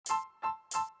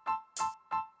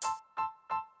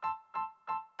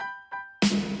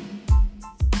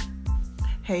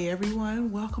Hey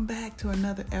everyone, welcome back to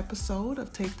another episode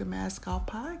of Take the Mask Off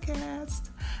podcast.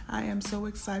 I am so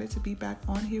excited to be back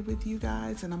on here with you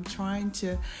guys, and I'm trying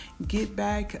to get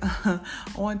back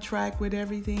on track with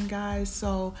everything, guys.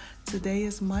 So today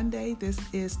is Monday. This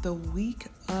is the week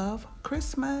of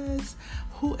Christmas.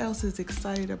 Who else is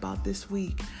excited about this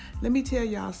week? Let me tell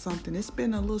y'all something. It's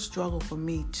been a little struggle for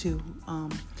me to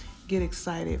get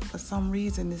excited. For some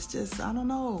reason, it's just, I don't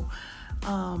know.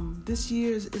 This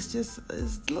year's it's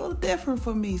a little different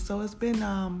for me, so it's been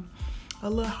a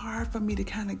little hard for me to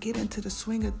kind of get into the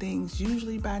swing of things.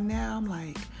 Usually by now I'm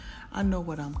like, I know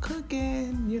what I'm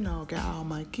cooking, got all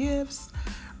my gifts,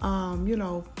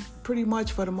 pretty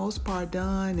much for the most part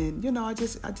done, and I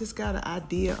just got an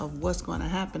idea of what's going to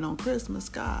happen on Christmas.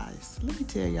 Guys, let me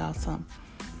tell y'all something.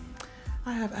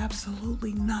 I have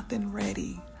absolutely nothing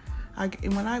ready.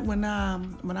 When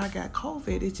I got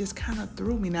COVID, it just kind of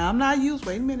threw me. Now I'm not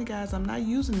wait a minute, guys, I'm not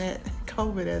using that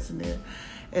COVID as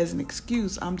an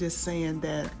excuse. I'm just saying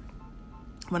that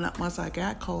once I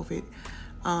got COVID,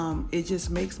 it just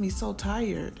makes me so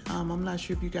tired. I'm not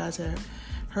sure if you guys have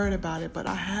heard about it, but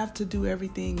I have to do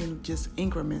everything in just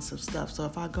increments of stuff. So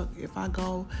if I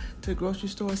go to the grocery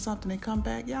store or something and come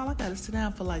back, y'all, I gotta sit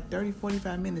down for like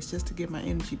 30-45 minutes just to get my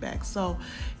energy back. So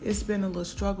it's been a little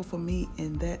struggle for me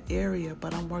in that area,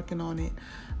 but I'm working on it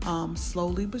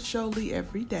slowly but surely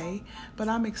every day. But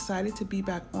I'm excited to be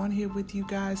back on here with you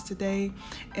guys today,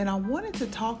 and I wanted to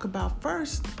talk about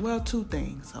two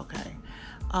things. Okay,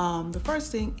 the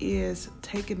first thing is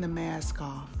taking the mask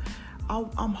off.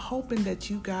 I'm hoping that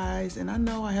you guys, and I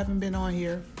know I haven't been on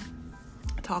here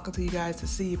talking to you guys to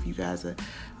see if you guys are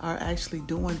actually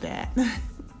doing that.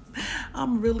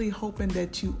 I'm really hoping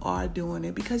that you are doing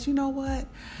it, because you know what?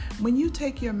 When you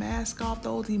take your mask off,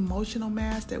 those emotional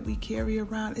masks that we carry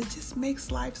around, it just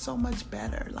makes life so much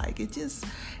better. Like it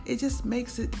just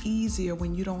makes it easier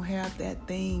when you don't have that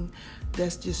thing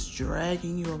that's just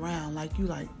dragging you around. Like you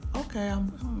like, okay, I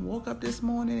woke up this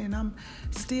morning and I'm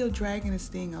still dragging this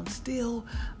thing. I'm still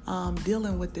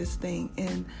dealing with this thing.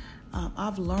 And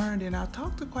I've learned, and I've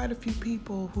talked to quite a few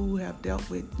people who have dealt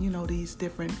with, these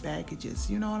different baggages.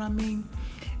 You know what I mean?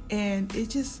 And it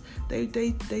just, they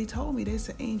told me, they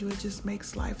said, Angel, it just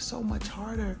makes life so much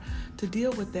harder to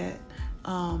deal with that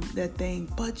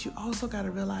thing. But you also got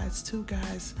to realize too,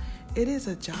 guys, it is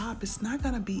a job. It's not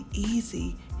going to be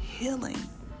easy healing.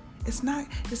 It's not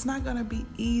going to be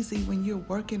easy when you're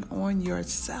working on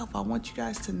yourself. I want you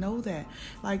guys to know that.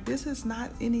 Like, this is not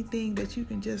anything that you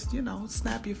can just,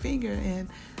 snap your finger and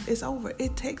it's over.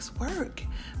 It takes work,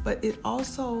 but it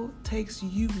also takes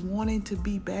you wanting to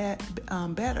be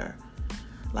better.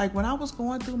 Like when I was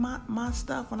going through my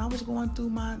stuff, when I was going through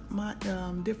my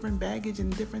different baggage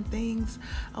and different things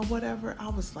or whatever, I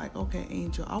was like, okay,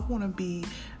 Angel, I want to be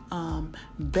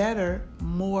better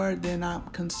more than I'm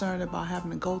concerned about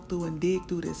having to go through and dig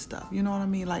through this stuff. You know what I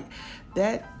mean? Like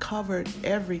that covered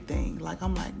everything. Like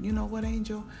I'm like, you know what,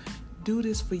 Angel? Do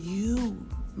this for you.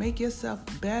 Make yourself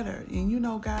better.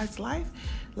 And guys,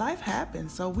 life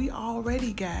happens. So we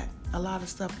already got a lot of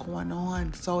stuff going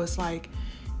on. So it's like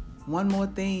one more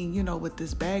thing, with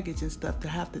this baggage and stuff to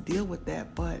have to deal with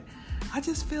that. But I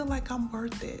just feel like I'm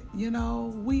worth it.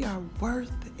 We are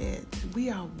worth it. We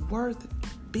are worth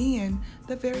being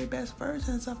the very best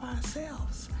versions of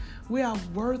ourselves. We are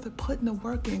worth putting the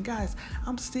work in. Guys,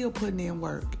 I'm still putting in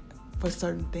work for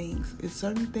certain things. It's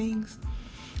certain things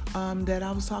that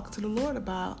I was talking to the Lord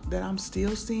about that I'm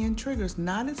still seeing triggers.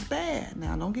 Not as bad.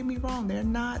 Now, don't get me wrong. They're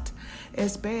not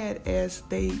as bad as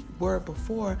they were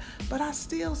before, but I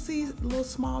still see little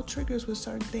small triggers with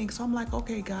certain things. So I'm like,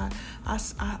 okay, God, I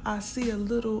see a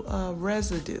little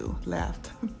residue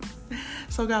left.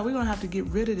 So, God, we're going to have to get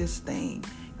rid of this thing.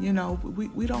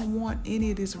 We don't want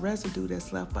any of this residue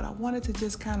that's left, but I wanted to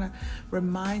just kind of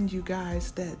remind you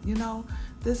guys that,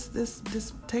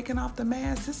 this taking off the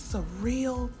mask, this is a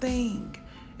real thing.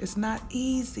 It's not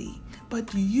easy,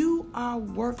 but you are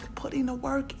worth putting the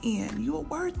work in. You're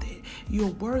worth it. You're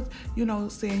worth,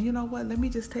 saying, you know what, let me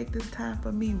just take this time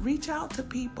for me. Reach out to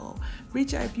people.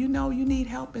 Reach out if you need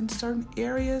help in certain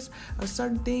areas or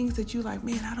certain things that you like,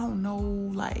 man, I don't know,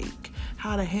 like,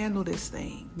 how to handle this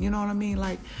thing. You know what I mean?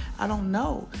 Like, I don't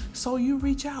know. So you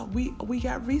reach out. We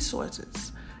got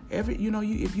resources. If you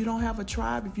don't have a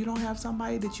tribe, if you don't have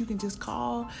somebody that you can just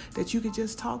call, that you can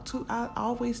just talk to, I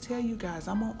always tell you guys,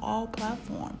 I'm on all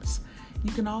platforms.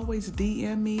 You can always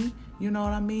DM me. You know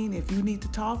what I mean? If you need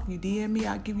to talk, you DM me.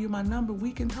 I'll give you my number.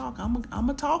 We can talk. I'm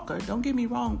a talker. Don't get me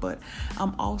wrong, but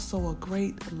I'm also a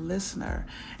great listener.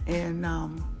 And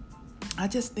I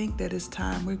just think that it's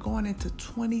time. We're going into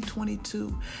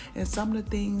 2022, and some of the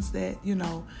things that,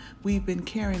 we've been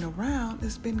carrying around,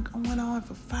 it's been going on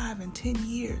for 5 and 10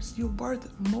 years. You're worth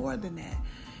more than that.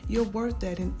 You're worth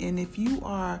that. And if you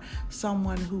are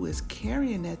someone who is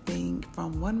carrying that thing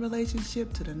from one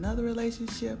relationship to another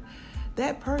relationship,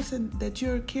 that person that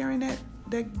you're carrying that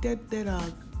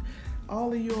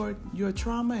all of your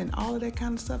trauma and all of that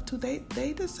kind of stuff too,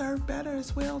 they deserve better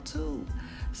as well too.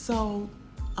 So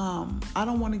I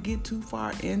don't want to get too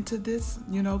far into this,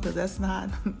 because that's not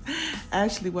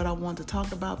actually what I want to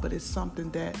talk about, but it's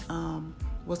something that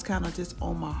was kind of just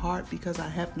on my heart because I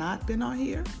have not been on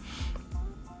here.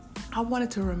 I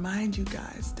wanted to remind you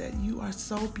guys that you are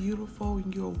so beautiful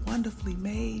and you're wonderfully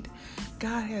made.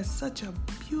 God has such a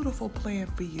beautiful plan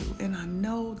for you. And I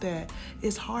know that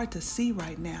it's hard to see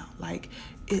right now. Like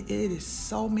it is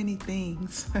so many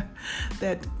things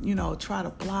that, try to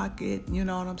block it. You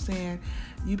know what I'm saying?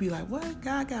 You be like, what?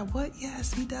 God got what?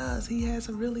 Yes, he does. He has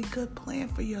a really good plan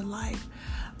for your life.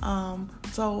 And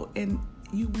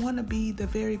you want to be the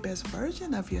very best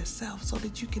version of yourself so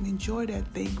that you can enjoy that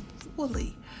thing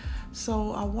fully.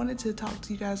 So I wanted to talk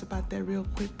to you guys about that real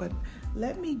quick, but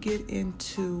let me get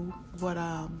into what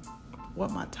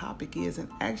my topic is. And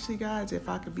actually, guys, if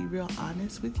I could be real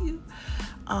honest with you,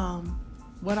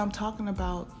 what I'm talking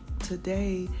about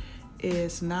today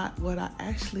is not what I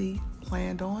actually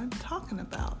planned on talking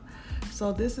about.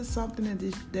 So this is something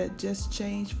that just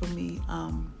changed for me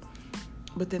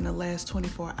within the last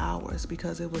 24 hours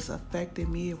because it was affecting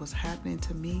me. It was happening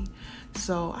to me.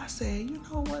 So I said, you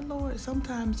know what, Lord,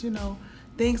 sometimes,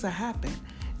 things are happening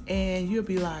and you'll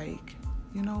be like,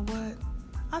 you know what?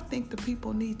 I think the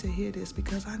people need to hear this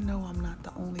because I know I'm not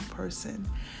the only person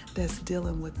that's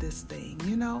dealing with this thing,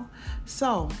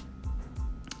 So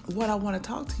what I want to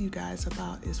talk to you guys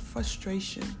about is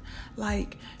frustration,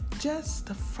 like just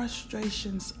the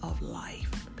frustrations of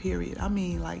life, period. I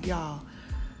mean, like, y'all,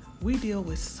 we deal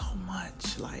with so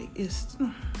much, like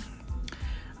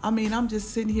I'm just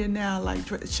sitting here now, like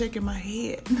shaking my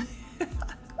head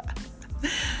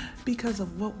because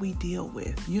of what we deal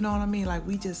with. You know what I mean? Like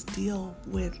we just deal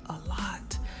with a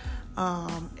lot.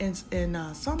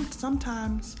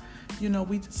 Sometimes,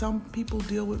 some people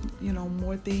deal with,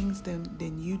 more things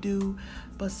than you do,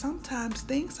 but sometimes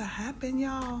things will happen,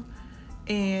 y'all.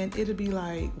 And it'll be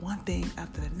like one thing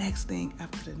after the next thing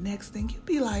after the next thing. You'd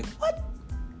be like, what?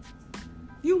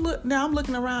 You look now. I'm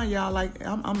looking around, y'all. Like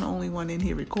I'm the only one in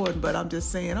here recording, but I'm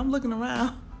just saying I'm looking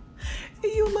around,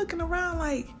 and you looking around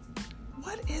like,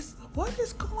 what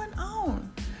is going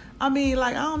on? I mean,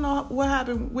 like I don't know what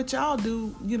happened. What y'all do,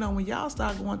 when y'all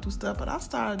start going through stuff. But I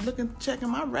started checking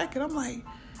my record. I'm like,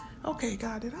 okay,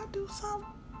 God, did I do something?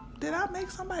 Did I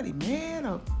make somebody mad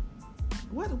or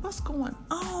what's going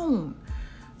on?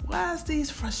 Why is these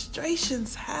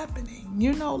frustrations happening?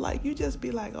 Like you just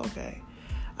be like, okay.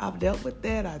 I've dealt with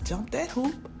that. I jumped that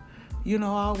hoop. I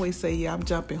always say, yeah, I'm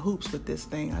jumping hoops with this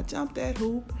thing. I jumped that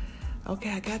hoop.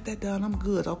 Okay, I got that done. I'm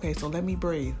good. Okay, so let me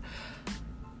breathe.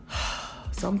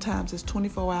 Sometimes it's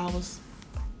 24 hours.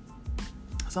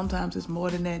 Sometimes it's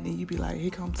more than that. And then you be like, here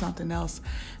comes something else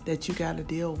that you got to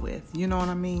deal with. You know what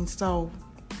I mean? So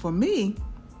for me,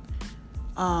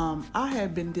 I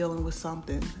had been dealing with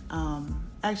something.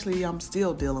 Actually, I'm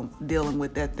still dealing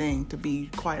with that thing, to be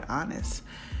quite honest.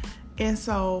 And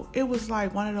so it was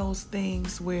like one of those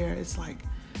things where it's like,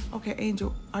 okay,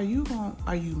 Angel, are you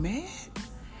mad?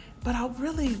 But I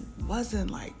really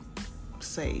wasn't like,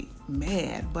 say,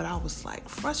 mad, but I was like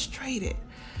frustrated.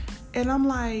 And I'm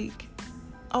like,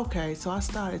 okay, so I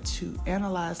started to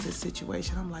analyze this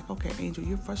situation. I'm like, okay, Angel,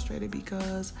 you're frustrated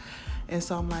because, and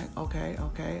so I'm like, okay.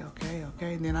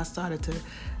 And then I started to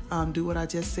do what I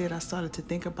just said. I started to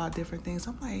think about different things.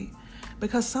 I'm like,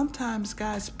 because sometimes,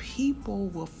 guys, people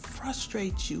will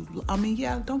frustrate you. I mean,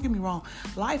 yeah, don't get me wrong.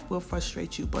 Life will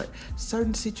frustrate you, but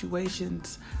certain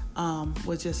situations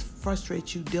will just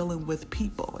frustrate you dealing with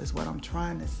people is what I'm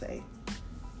trying to say.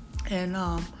 And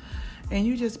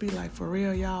you just be like, for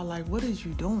real, y'all, like, what is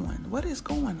you doing? What is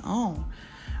going on?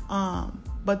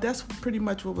 But that's pretty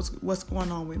much what's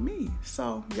going on with me.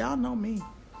 So y'all know me.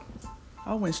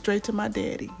 I went straight to my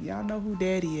daddy. Y'all know who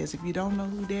daddy is. If you don't know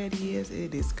who daddy is,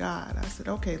 it is God. I said,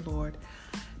 okay, Lord,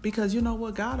 because you know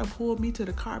what? God will pull me to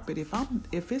the carpet.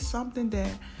 If it's something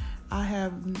that I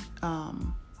have,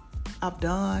 I've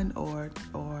done or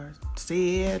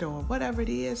said or whatever it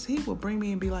is, he will bring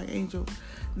me and be like, Angel,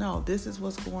 no, this is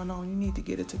what's going on. You need to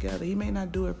get it together. He may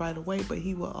not do it right away, but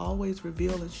he will always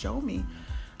reveal and show me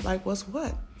like what's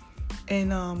what.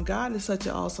 And God is such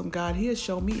an awesome God. He'll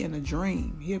show me in a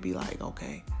dream. He'll be like,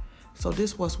 okay, So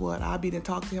this was what I be to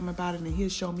talk to him about it, and he'll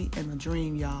show me in a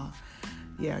dream, y'all.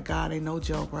 Yeah, God ain't no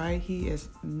joke, right? He is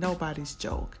nobody's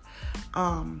joke.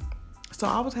 So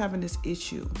I was having this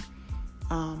issue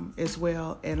as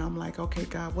well, and I'm like, okay,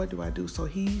 God, what do I do? So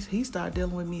he started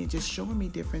dealing with me and just showing me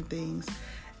different things.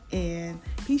 And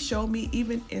he showed me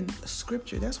even in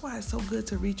scripture. That's why it's so good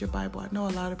to read your Bible. I know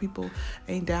a lot of people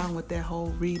ain't down with that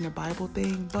whole reading the Bible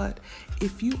thing, but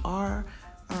if you are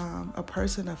a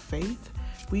person of faith,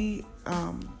 we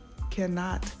can't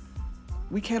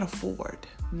afford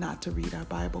not to read our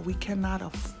Bible. We cannot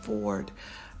afford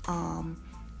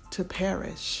to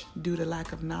perish due to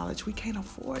lack of knowledge. We can't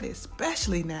afford it,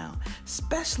 especially now,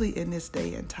 especially in this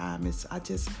day and time. I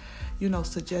just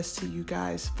suggest to you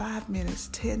guys 5 minutes,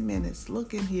 10 minutes,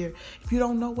 look in here. If you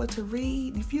don't know what to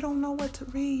read,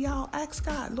 y'all ask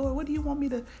God, Lord, what do you want me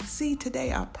to see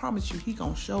today? I promise you, he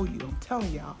gonna show you. I'm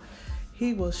telling y'all,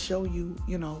 he will show you,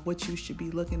 what you should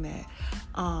be looking at.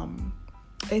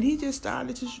 And he just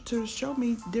started to show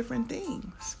me different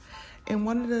things. And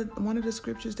one of the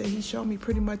scriptures that he showed me,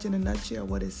 pretty much in a nutshell,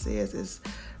 what it says is,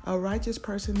 a righteous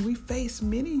person, we face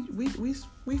many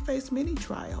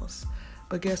trials,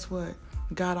 but guess what?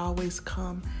 God always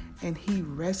come and he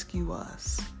rescue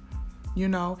us.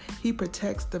 He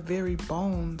protects the very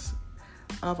bones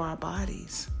of our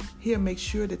bodies. He'll make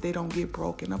sure that they don't get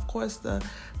broken. Of course, the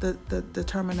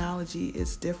terminology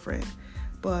is different,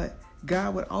 but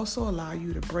God would also allow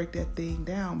you to break that thing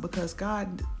down, because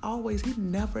God he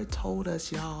never told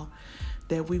us, y'all,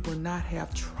 that we will not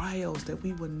have trials, that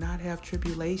we will not have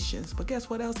tribulations. But guess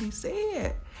what else he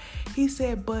said? He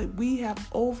said, but we have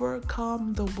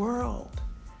overcome the world.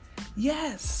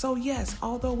 Yes. So yes,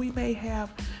 although we may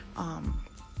have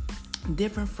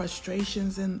different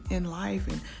frustrations in life,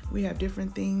 and we have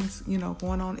different things,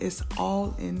 going on, it's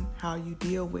all in how you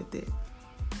deal with it,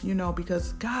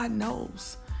 because God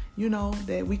knows,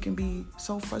 that we can be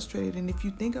so frustrated. And if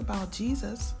you think about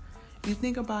Jesus, if you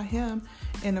think about him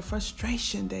and the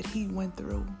frustration that he went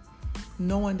through,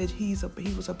 knowing that he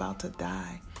was about to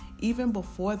die, even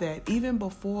before that,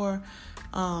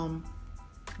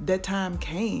 that time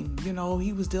came,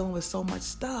 he was dealing with so much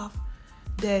stuff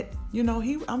that,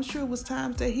 I'm sure it was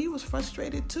times that he was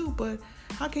frustrated too. But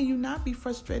how can you not be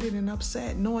frustrated and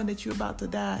upset knowing that you're about to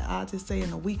die? I'll just say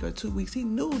in a week or 2 weeks. He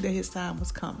knew that his time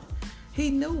was coming. He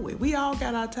knew it. We all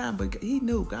got our time, but he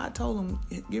knew. God told him,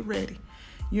 get ready,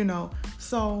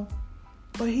 So,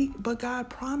 but God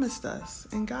promised us,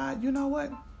 and God, you know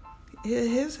what?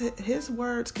 His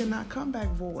words cannot come back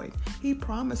void. He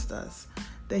promised us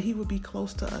that he would be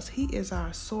close to us. He is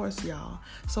our source, y'all.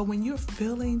 So when you're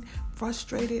feeling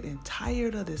frustrated and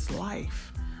tired of this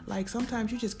life, like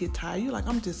sometimes you just get tired. You're like,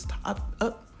 I'm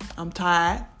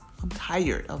tired. I'm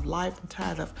tired of life. I'm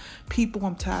tired of people.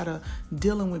 I'm tired of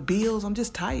dealing with bills. I'm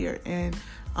just tired. And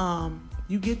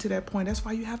you get to that point. That's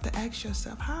why you have to ask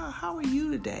yourself, how are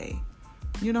you today?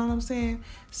 You know what I'm saying?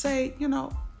 Say,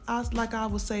 I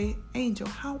would say, Angel,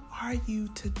 how are you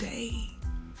today?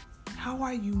 How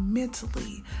are you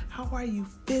mentally? How are you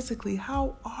physically?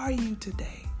 How are you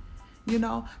today?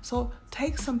 So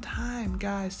take some time,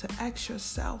 guys, to ask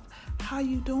yourself, how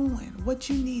you doing? What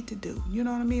you need to do? You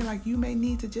know what I mean? Like, you may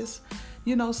need to just,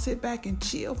 sit back and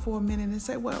chill for a minute and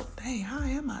say, well, dang, how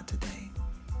am I today?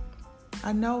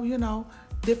 I know,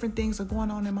 different things are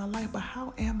going on in my life, but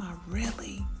how am I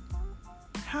really?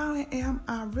 How am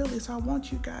I really? So I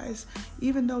want you guys,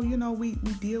 even though, we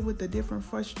deal with the different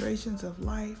frustrations of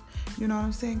life, you know what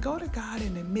I'm saying? Go to God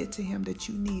and admit to him that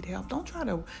you need help. Don't try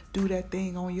to do that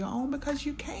thing on your own, because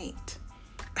you can't.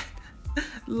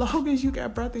 Long as you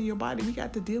got breath in your body, we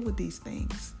got to deal with these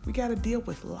things. We got to deal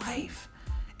with life.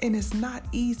 And it's not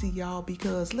easy, y'all,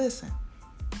 because listen,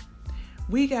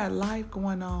 we got life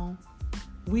going on.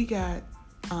 We got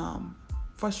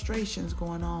frustrations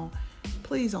going on.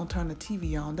 Please don't turn the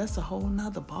TV on. That's a whole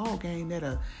nother ball game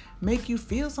that'll make you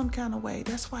feel some kind of way.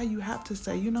 That's why you have to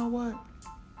say, you know what?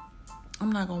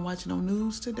 I'm not going to watch no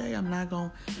news today. I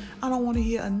don't want to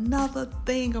hear another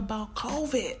thing about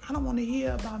COVID. I don't want to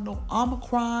hear about no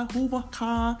Omicron,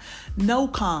 Hoovercon, no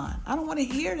con. I don't want to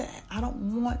hear that. I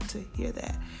don't want to hear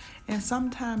that. And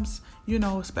sometimes,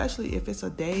 especially if it's a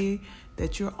day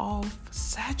that you're off,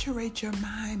 saturate your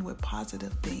mind with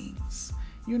positive things.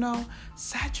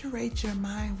 Saturate your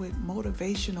mind with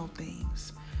motivational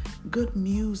things, good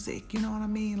music, you know what I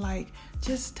mean? Like,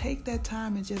 just take that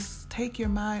time and just take your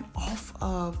mind off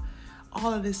of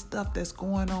all of this stuff that's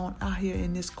going on out here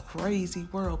in this crazy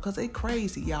world, because they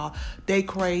crazy, y'all. They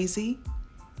crazy,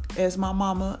 as my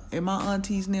mama and my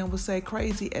aunties now would say,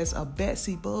 crazy as a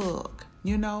Betsy bug.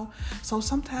 you know? So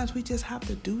sometimes we just have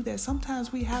to do that.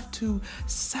 Sometimes we have to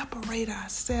separate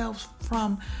ourselves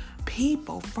from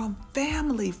people, from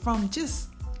family, from just,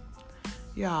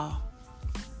 y'all,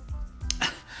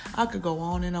 I could go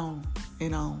on and on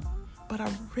and on. But I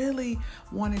really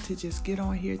wanted to just get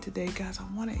on here today, guys.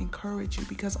 I want to encourage you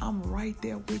because I'm right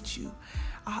there with you.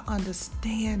 I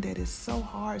understand that it's so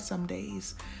hard some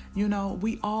days. You know,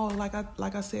 we all, like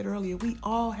I said earlier, we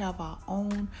all have our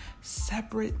own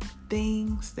separate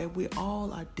things that we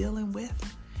all are dealing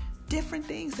with. Different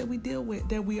things that we deal with,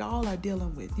 that we all are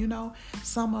dealing with, you know.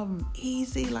 Some of them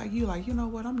easy, like, you know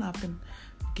what, I'm not going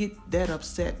to get that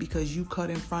upset because you cut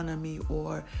in front of me,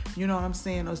 or, you know what I'm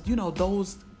saying? Or, you know,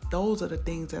 those are the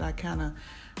things that I kind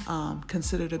of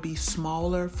consider to be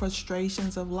smaller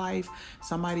frustrations of life.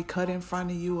 Somebody cut in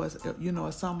front of you, or, you know,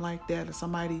 or something like that, or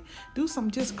somebody do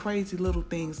some just crazy little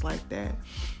things like that.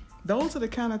 Those are the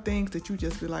kind of things that you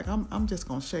just be like, I'm just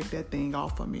going to shake that thing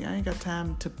off of me. I ain't got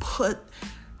time to put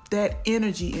that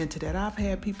energy into that. I've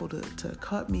had people to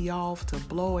cut me off, to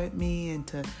blow at me, and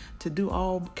to do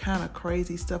all kind of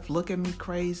crazy stuff, look at me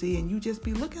crazy, and you just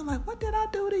be looking like, what did I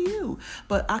do to you?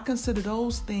 But I consider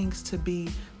those things to be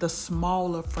the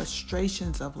smaller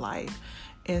frustrations of life.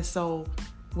 And so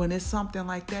when it's something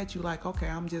like that, you're like, okay,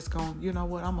 I'm just going, you know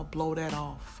what, I'm going to blow that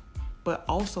off. But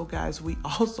also, guys, we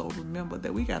also remember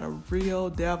that we got a real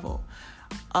devil,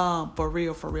 for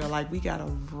real. Like, we got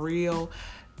a real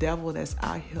devil that's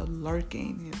out here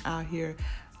lurking and out here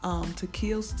to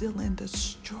kill, steal, and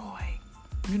destroy.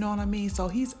 You know what I mean? So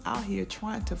he's out here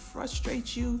trying to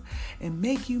frustrate you and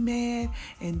make you mad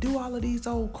and do all of these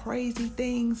old crazy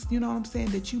things, you know what I'm saying,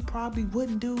 that you probably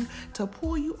wouldn't do, to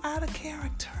pull you out of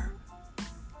character.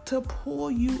 To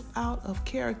pull you out of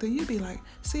character. You'd be like,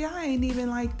 see, I ain't even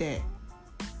like that.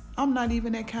 I'm not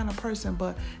even that kind of person.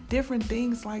 But different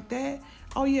things like that,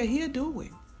 oh yeah, he'll do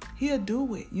it. He'll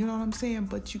do it. You know what I'm saying?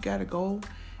 But you got to go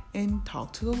and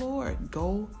talk to the Lord.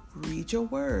 Go read your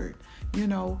word. You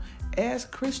know, as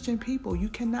Christian people, you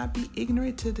cannot be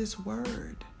ignorant to this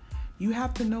word. You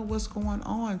have to know what's going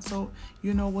on, so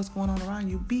you know what's going on around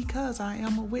you, because I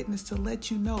am a witness to let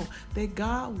you know that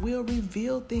God will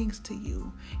reveal things to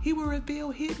you. He will reveal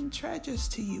hidden treasures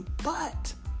to you.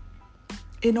 But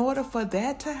in order for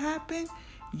that to happen,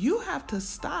 you have to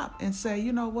stop and say,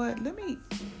 you know what, let me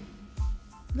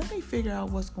figure out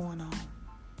what's going on.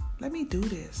 Let me do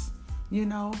this, you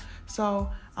know? So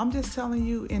I'm just telling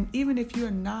you, and even if you're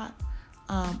not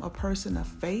a person of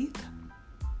faith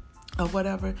or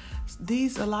whatever,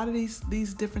 a lot of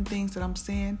these different things that I'm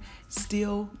saying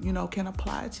still, you know, can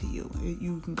apply to you.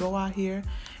 You can go out here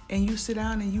and you sit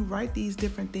down and you write these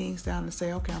different things down and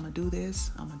say, okay, I'm going to do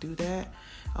this, I'm going to do that.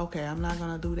 Okay, I'm not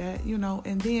going to do that, you know?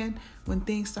 And then when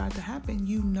things start to happen,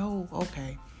 you know,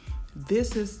 okay,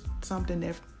 this is something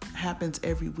that happens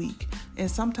every week. And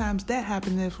sometimes that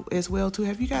happens as well too.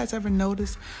 Have you guys ever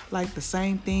noticed like the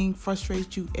same thing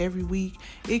frustrates you every week?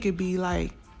 It could be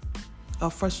like a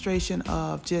frustration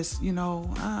of just, you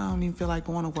know, I don't even feel like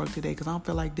going to work today because I don't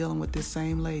feel like dealing with this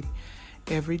same lady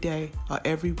every day or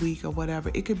every week or whatever.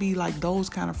 It could be like those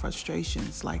kind of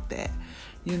frustrations like that,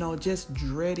 you know, just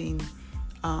dreading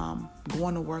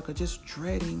going to work, or just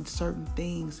dreading certain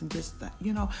things, and just,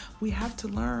 you know, we have to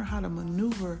learn how to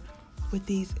maneuver with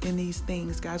these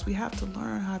things, guys. We have to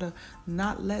learn how to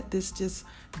not let this just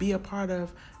be a part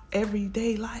of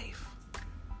everyday life.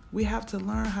 We have to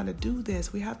learn how to do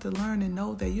this. We have to learn and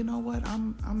know that, you know what,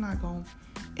 I'm not going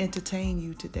to entertain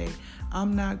you today.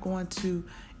 I'm not going to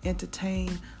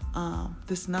entertain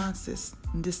this nonsense,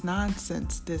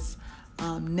 this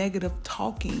negative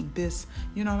talking, this,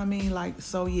 you know what I mean? Like,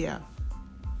 so yeah.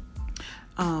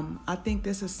 I think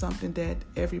this is something that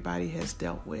everybody has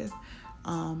dealt with.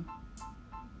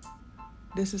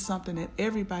 This is something that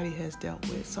everybody has dealt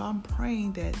with. So I'm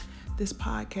praying that this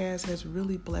podcast has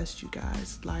really blessed you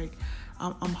guys. Like,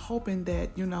 I'm hoping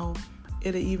that, you know,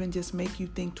 it'll even just make you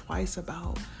think twice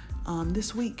about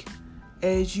this week.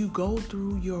 As you go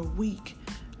through your week,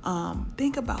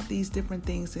 think about these different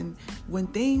things. And when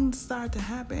things start to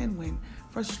happen, when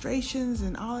frustrations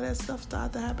and all of that stuff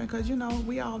start to happen, because, you know,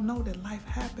 we all know that life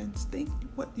happens. Think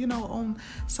what, you know, on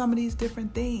some of these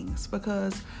different things,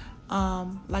 because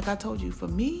like I told you, for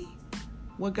me,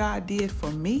 what God did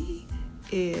for me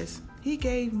is he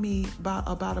gave me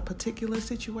about a particular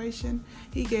situation.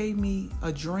 He gave me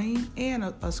a dream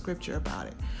and a scripture about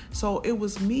it. So it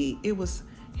was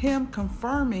him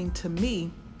confirming to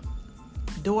me,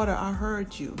 daughter, I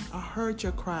heard you. I heard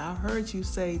your cry. I heard you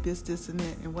say this, and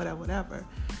that, and whatever.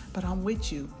 But I'm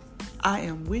with you. I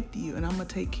am with you, and I'm going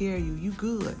to take care of you. You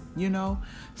good, you know?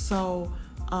 So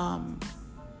I'm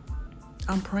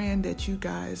I'm praying that you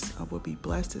guys will be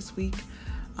blessed this week.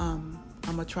 I'm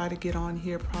going to try to get on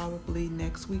here probably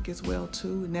next week as well,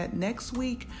 too. And that next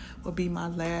week will be my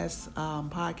last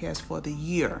podcast for the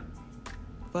year.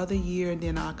 And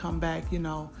then I'll come back,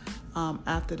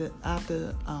 after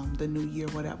the new year,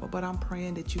 whatever. But I'm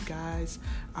praying that you guys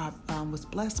was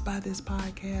blessed by this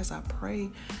podcast. I pray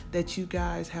that you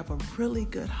guys have a really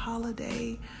good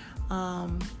holiday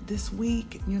this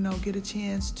week. Get a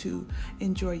chance to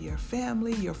enjoy your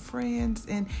family, your friends.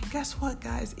 And guess what,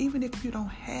 guys? Even if you don't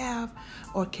have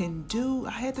or can do,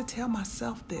 I had to tell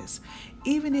myself this.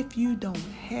 Even if you don't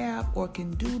have or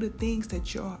can do the things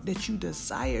that you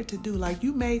desire to do, like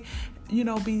you may,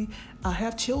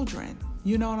 have children,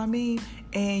 you know what I mean?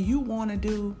 And you want to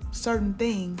do certain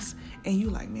things and you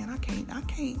like, man, I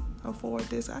can't afford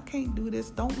this. I can't do this.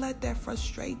 Don't let that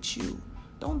frustrate you.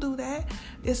 Don't do that.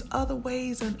 There's other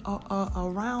ways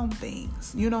around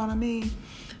things. You know what I mean?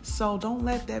 So don't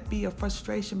let that be a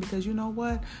frustration, because you know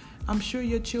what? I'm sure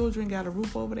your children got a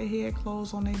roof over their head,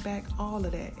 clothes on their back, all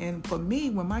of that. And for me,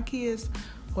 when my kids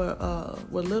were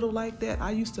little like that,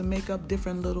 I used to make up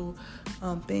different little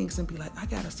things and be like, I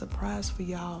got a surprise for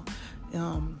y'all.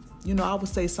 I would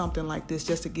say something like this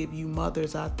just to give you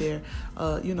mothers out there,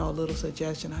 a little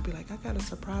suggestion. I'd be like, I got a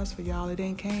surprise for y'all. It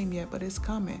ain't came yet, but it's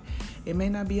coming. It may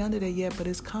not be under there yet, but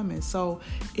it's coming. So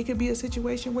it could be a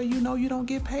situation where you don't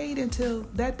get paid until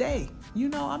that day.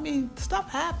 Stuff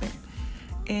happen.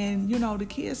 And, the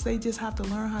kids, they just have to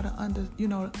learn how to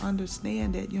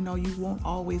understand that, you won't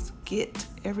always get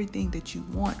everything that you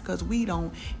want, because we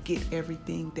don't get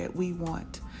everything that we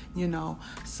want,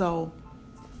 So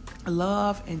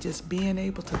love and just being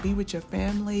able to be with your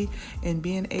family and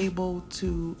being able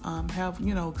to have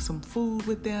some food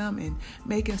with them and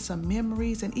making some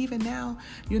memories. And even now,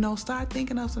 start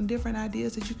thinking of some different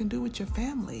ideas that you can do with your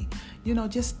family,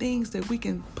 just things that we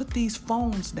can put these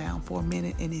phones down for a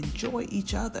minute and enjoy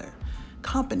each other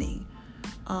company.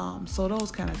 So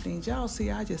those kind of things. Y'all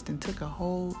see, I just took I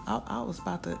was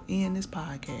about to end this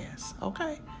podcast.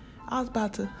 Okay, I was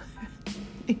about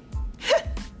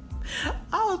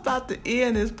to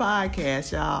end this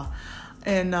podcast, y'all.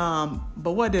 And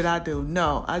but what did I do?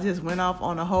 No, I just went off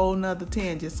on a whole nother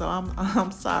tangent. So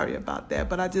I'm sorry about that.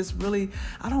 But I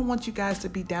don't want you guys to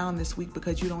be down this week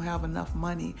because you don't have enough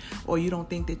money, or you don't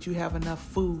think that you have enough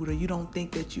food, or you don't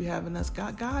think that you have enough.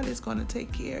 God is going to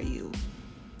take care of you.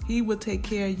 He will take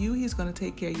care of you. He's going to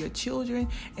take care of your children,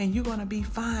 and you're going to be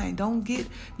fine. Don't get,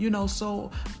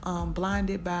 so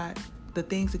blinded by the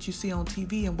things that you see on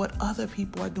TV and what other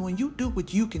people are doing. You do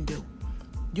what you can do.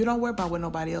 You don't worry about what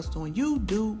nobody else is doing. You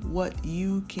do what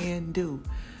you can do.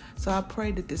 So I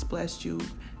pray that this blessed you.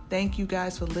 Thank you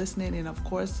guys for listening. And of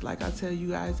course, like I tell you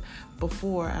guys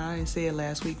before, and I didn't say it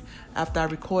last week, after I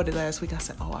recorded last week, I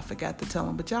said, I forgot to tell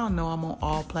them. But y'all know I'm on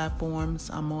all platforms.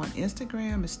 I'm on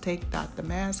Instagram. It's Take Dr.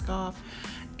 Mask Off.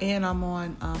 And I'm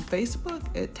on Facebook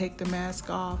at Take the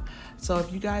Mask Off. So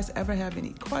if you guys ever have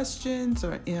any questions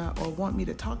or want me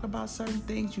to talk about certain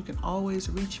things, you can always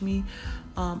reach me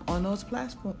on those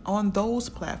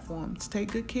platforms.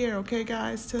 Take good care, okay,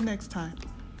 guys? Till next time.